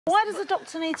Why does the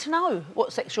doctor need to know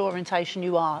what sexual orientation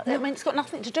you are? I mean, it's got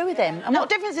nothing to do with them. And what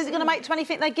difference is it going to make to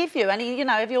anything they give you? And, you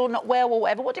know, if you're not well or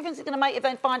whatever, what difference is it going to make if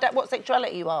they find out what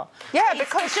sexuality you are? Yeah,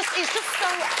 because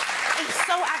it's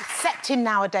so accepting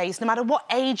nowadays, no matter what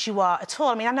age you are at all.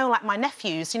 I mean, I know, like, my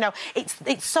nephews, you know,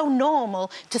 it's so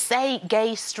normal to say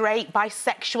gay, straight,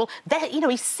 bisexual. You know,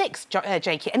 he's 6,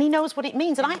 Jakey, and he knows what it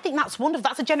means. And I think that's wonderful.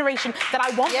 That's a generation that I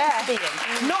want to be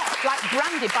in, not, like,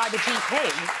 branded by the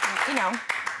GP, you know.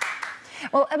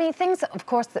 Well, I mean, things, of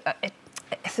course,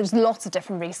 there's lots of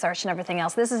different research and everything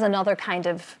else. This is another kind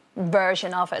of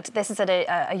version of it. This is at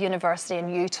a university in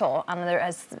Utah, and there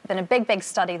has been a big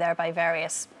study there by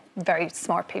various very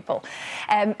smart people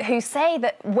who say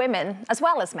that women, as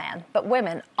well as men, but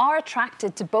women are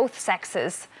attracted to both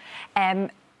sexes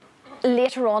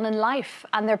later on in life,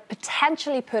 and they're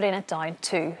potentially putting it down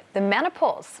to the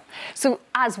menopause. So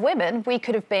as women, we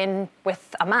could have been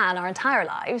with a man our entire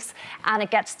lives, and it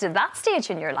gets to that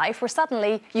stage in your life where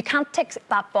suddenly you can't tick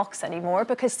that box anymore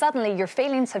because suddenly your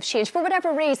feelings have changed for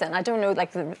whatever reason. I don't know,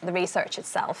 like, the research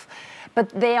itself, but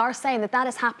they are saying that that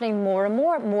is happening more and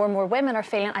more. More and more women are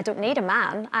feeling, I don't need a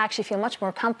man, I actually feel much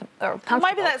more comfortable. Well,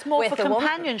 maybe that's more for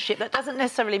companionship. That doesn't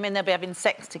necessarily mean they'll be having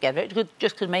sex together.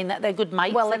 It could mean that they're good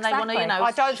mates, well, and they want to, you know,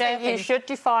 I don't think you should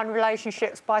define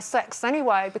relationships by sex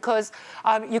anyway, because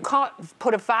you can't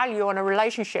put a value on a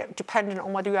relationship dependent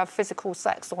on whether you have physical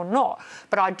sex or not.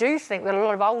 But I do think that a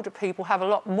lot of older people have a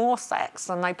lot more sex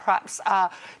than they perhaps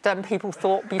than people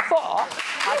thought before.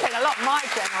 I think a lot of my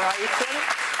generation,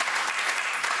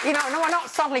 you know, we're not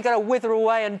suddenly going to wither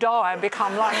away and die and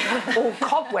become, like, all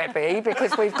cobwebby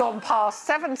because we've gone past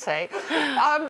 70.